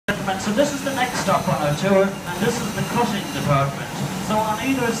so this is the next stop on our tour, and this is the cutting department. So on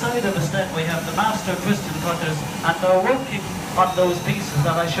either side of us then we have the master crystal cutters, and they're working on those pieces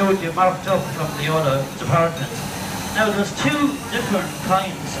that I showed you marked up from the other department. Now there's two different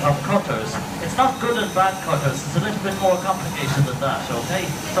kinds of cutters. It's not good and bad cutters, it's a little bit more complicated than that, okay?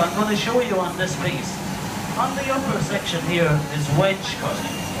 So I'm going to show you on this piece. On the upper section here is wedge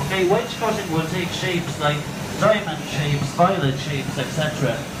cutting. Okay, wedge cutting will take shapes like diamond shapes, violet shapes,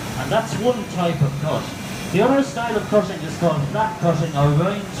 etc. And that's one type of cut. The other style of cutting is called flat cutting or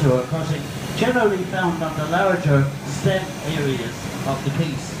rind tour cutting, generally found on the larger stem areas of the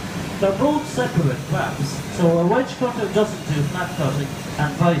piece. They're both separate crafts, so a wedge cutter doesn't do flat cutting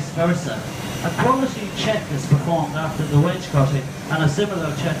and vice versa. A quality check is performed after the wedge cutting and a similar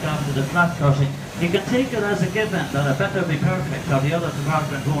check after the flat cutting. You can take it as a given that it better be perfect or the other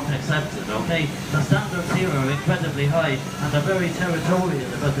department won't accept it, okay? The standards here are incredibly high and they're very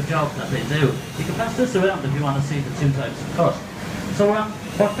territorial about the job that they do. You can pass this around if you want to see the two types of cut. So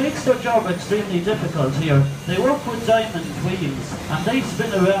what makes their job extremely difficult here, they work with diamond wheels and they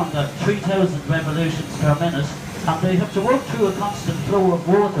spin around at 3,000 revolutions per minute, and they have to work through a constant flow of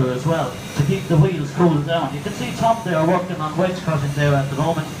water as well to keep the wheels cooled down. You can see Tom there working on wedge cutting there at the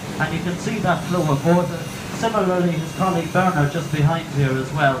moment, and you can see that flow of water. Similarly, his colleague Bernard just behind here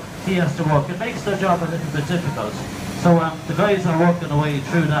as well, he has to work. It makes their job a little bit difficult. So the guys are working away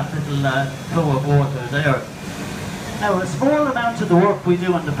through that little flow of water there. Now, a small amount of the work we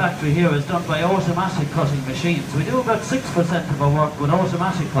do in the factory here is done by automatic cutting machines. We do about 6% of our work with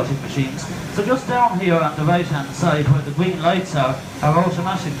automatic cutting machines. So just down here on the right-hand side where the green lights are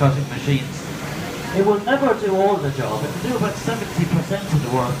automatic cutting machines. It will never do all the job. It will do about 70% of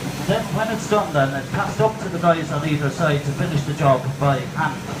the work. Then when it's done then, it's passed up to the guys on either side to finish the job by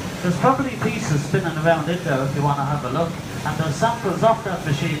hand. There's probably pieces spinning around in there if you want to have a look. And there's samples of that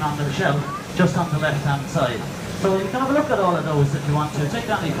machine on the shelf just on the left-hand side. So you can have a look at all of those if you want to. Take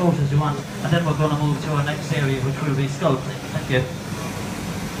any photos you want, and then we're going to move to our next area, which will be sculpting. Thank you.